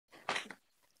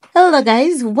Hello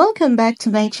guys, welcome back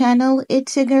to my channel.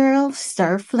 It's your girl,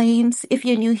 Star Flames. If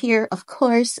you're new here, of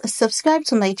course, subscribe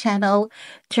to my channel,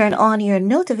 turn on your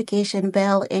notification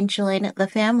bell, and join the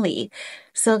family.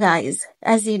 So guys,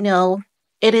 as you know,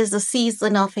 it is a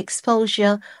season of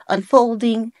exposure,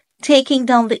 unfolding, taking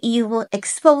down the evil,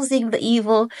 exposing the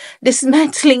evil,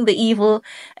 dismantling the evil,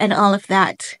 and all of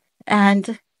that.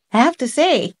 And I have to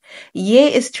say,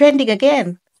 Ye is trending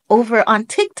again over on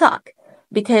TikTok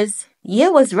because yeah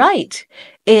was right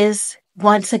is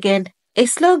once again a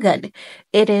slogan.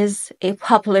 It is a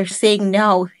popular saying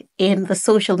now in the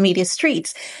social media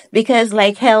streets because,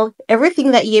 like hell,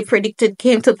 everything that Ye predicted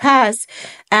came to pass,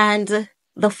 and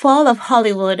the fall of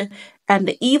Hollywood and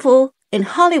the evil in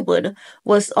Hollywood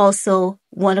was also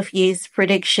one of Ye's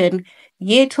prediction.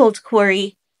 Ye told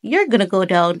Corey, "You're gonna go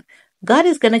down. God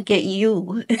is gonna get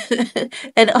you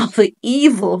and all the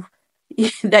evil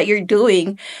that you're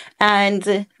doing."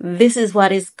 And this is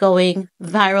what is going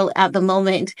viral at the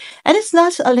moment. And it's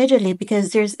not allegedly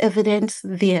because there's evidence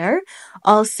there.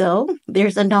 Also,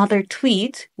 there's another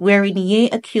tweet wherein Ye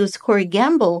accused Corey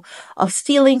Gamble of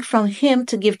stealing from him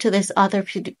to give to this other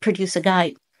producer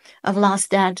guy. I've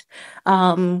lost that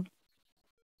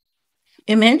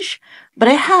image, but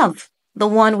I have the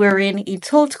one wherein he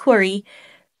told Corey,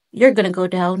 "You're gonna go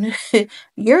down.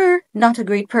 You're not a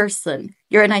great person.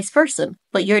 You're a nice person,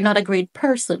 but you're not a great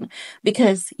person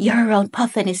because you're around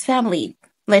Puff and his family."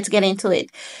 Let's get into it.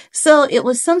 So it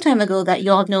was some time ago that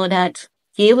y'all know that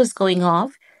Ye was going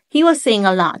off. He was saying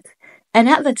a lot. And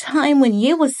at the time when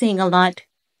Ye was saying a lot,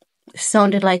 it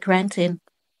sounded like ranting.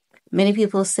 Many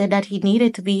people said that he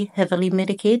needed to be heavily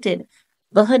medicated.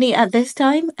 But honey, at this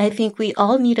time, I think we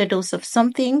all need a dose of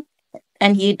something,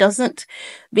 and he doesn't,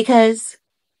 because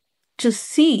to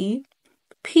see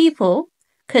people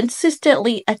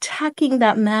consistently attacking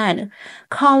that man,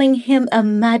 calling him a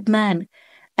madman,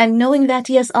 and knowing that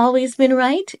he has always been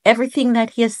right, everything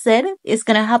that he has said is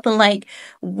going to happen like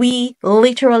we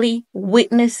literally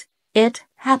witness it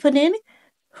happening.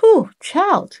 Whew,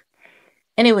 child.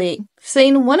 Anyway, so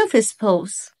in one of his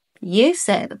posts, Ye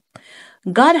said,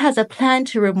 God has a plan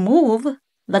to remove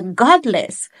the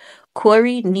godless.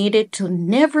 Corey needed to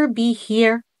never be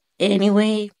here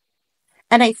anyway.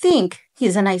 And I think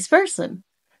he's a nice person.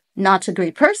 Not a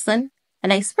great person, a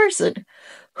nice person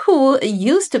who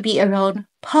used to be around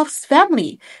Puff's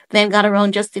family, then got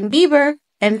around Justin Bieber,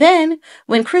 and then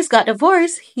when Chris got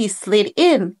divorced, he slid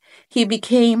in. He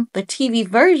became the TV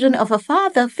version of a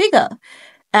father figure.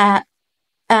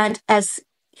 And as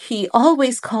he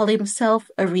always called himself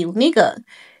a real nigga,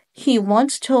 he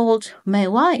once told my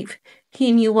wife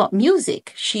he knew what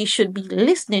music she should be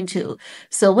listening to.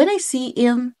 So when I see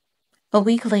him a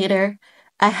week later,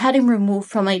 I had him removed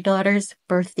from my daughter's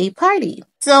birthday party.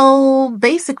 So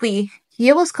basically,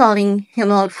 he was calling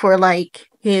him out for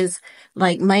his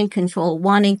mind control,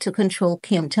 wanting to control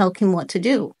Kim, tell Kim what to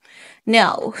do.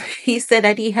 Now, he said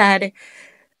that he had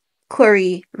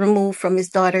Corey removed from his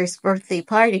daughter's birthday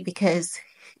party because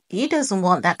he doesn't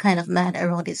want that kind of man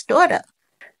around his daughter.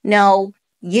 Now,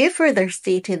 Ye further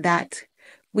stated that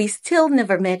we still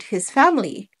never met his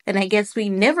family, and I guess we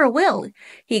never will.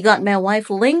 He got my wife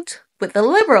linked with the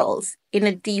liberals in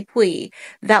a deep way.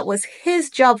 That was his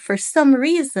job for some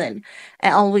reason. I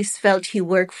always felt he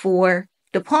worked for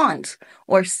DuPont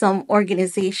or some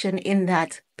organization in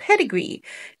that pedigree.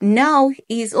 Now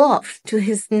he's off to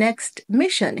his next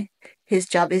mission. His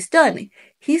job is done.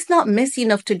 He's not messy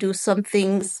enough to do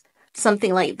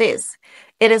something like this.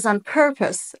 It is on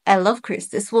purpose. I love Chris.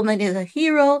 This woman is a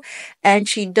hero, and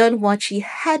she done what she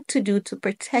had to do to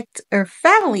protect her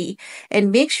family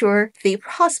and make sure they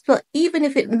prosper, even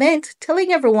if it meant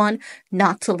telling everyone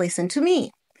not to listen to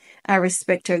me. I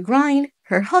respect her grind,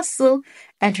 her hustle,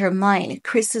 and her mind.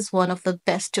 Chris is one of the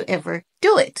best to ever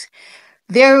do it.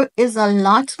 There is a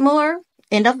lot more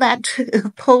end of that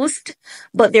post,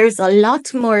 but there's a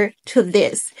lot more to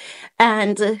this.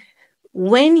 And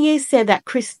when Ye said that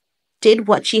Chris did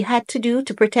what she had to do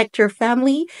to protect her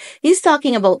family, he's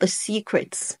talking about the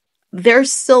secrets.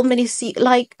 There's so many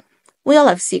we all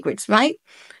have secrets, right?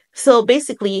 So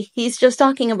basically, he's just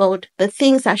talking about the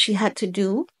things that she had to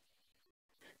do.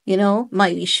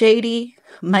 Might be shady,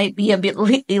 might be a bit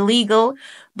illegal,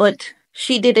 but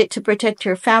she did it to protect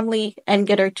her family and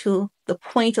get her to the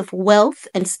point of wealth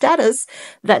and status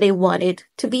that they wanted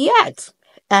to be at.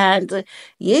 And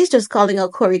he's just calling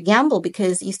out Corey Gamble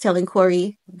because he's telling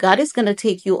Corey, God is going to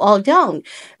take you all down.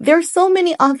 There's so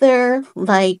many other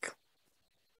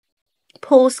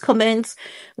post comments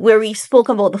where he spoke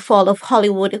about the fall of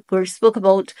Hollywood, where he spoke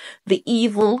about the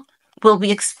evil will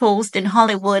be exposed in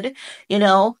Hollywood,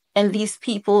 and these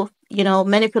people,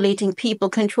 manipulating people,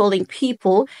 controlling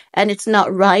people, and it's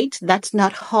not right. That's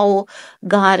not how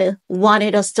God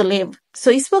wanted us to live.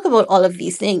 So he spoke about all of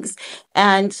these things,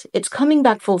 and it's coming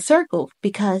back full circle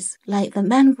because, like, the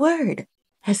man word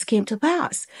has came to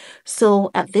pass.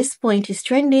 So at this point, he's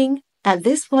trending. At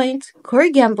this point,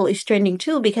 Corey Gamble is trending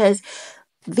too because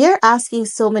they're asking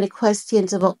so many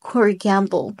questions about Corey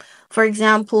Gamble. For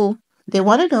example, they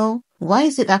want to know why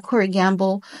is it that Corey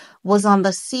Gamble was on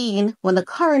the scene when the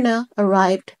coroner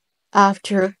arrived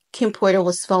after Kim Porter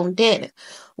was found dead?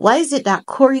 Why is it that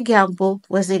Corey Gamble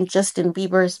was in Justin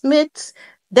Bieber's midst,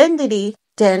 then Diddy,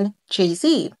 then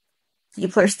Jay-Z?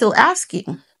 People are still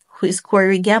asking, who is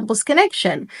Corey Gamble's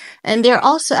connection? And there are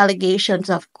also allegations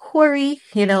of Corey,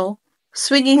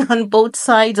 swinging on both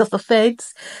sides of the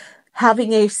fence,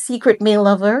 having a secret male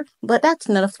lover, but that's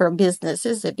none of our business,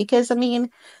 is it? Because, I mean,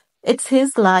 it's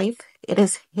his life, it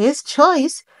is his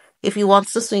choice. If he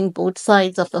wants to swing both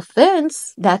sides of the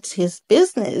fence, that's his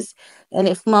business. And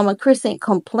if Mama Chris ain't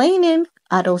complaining,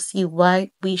 I don't see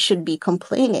why we should be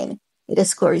complaining. It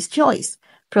is Corey's choice,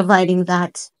 providing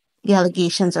that the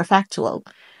allegations are factual.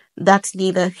 That's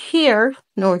neither here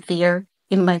nor there,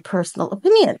 in my personal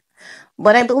opinion.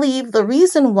 But I believe the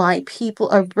reason why people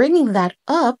are bringing that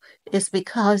up is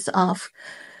because of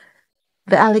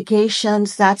the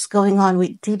allegations that's going on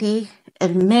with Diddy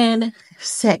and men,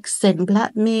 sex and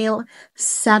blackmail,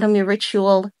 sodomy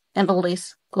ritual, and the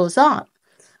list goes on.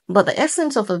 But the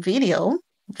essence of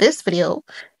this video,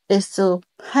 is to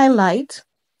highlight,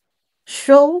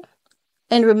 show,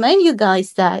 and remind you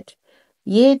guys that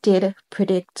Ye did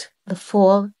predict the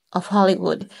fall of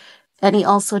Hollywood. And he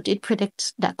also did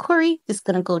predict that Corey is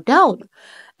going to go down.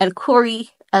 And Corey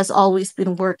has always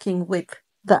been working with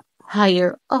the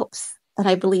higher ups. And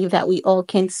I believe that we all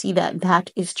can see that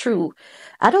that is true.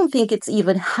 I don't think it's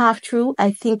even half true.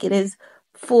 I think it is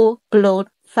full blown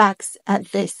facts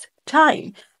at this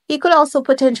time. He could also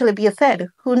potentially be a Fed.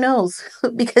 Who knows?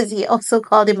 Because he also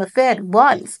called him a Fed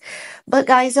once. But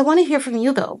guys, I want to hear from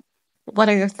you though. What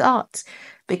are your thoughts?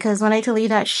 Because when I tell you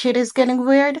that shit is getting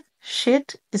weird,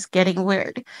 shit is getting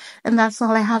weird. And that's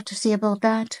all I have to say about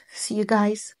that. See you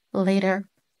guys later.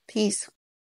 Peace.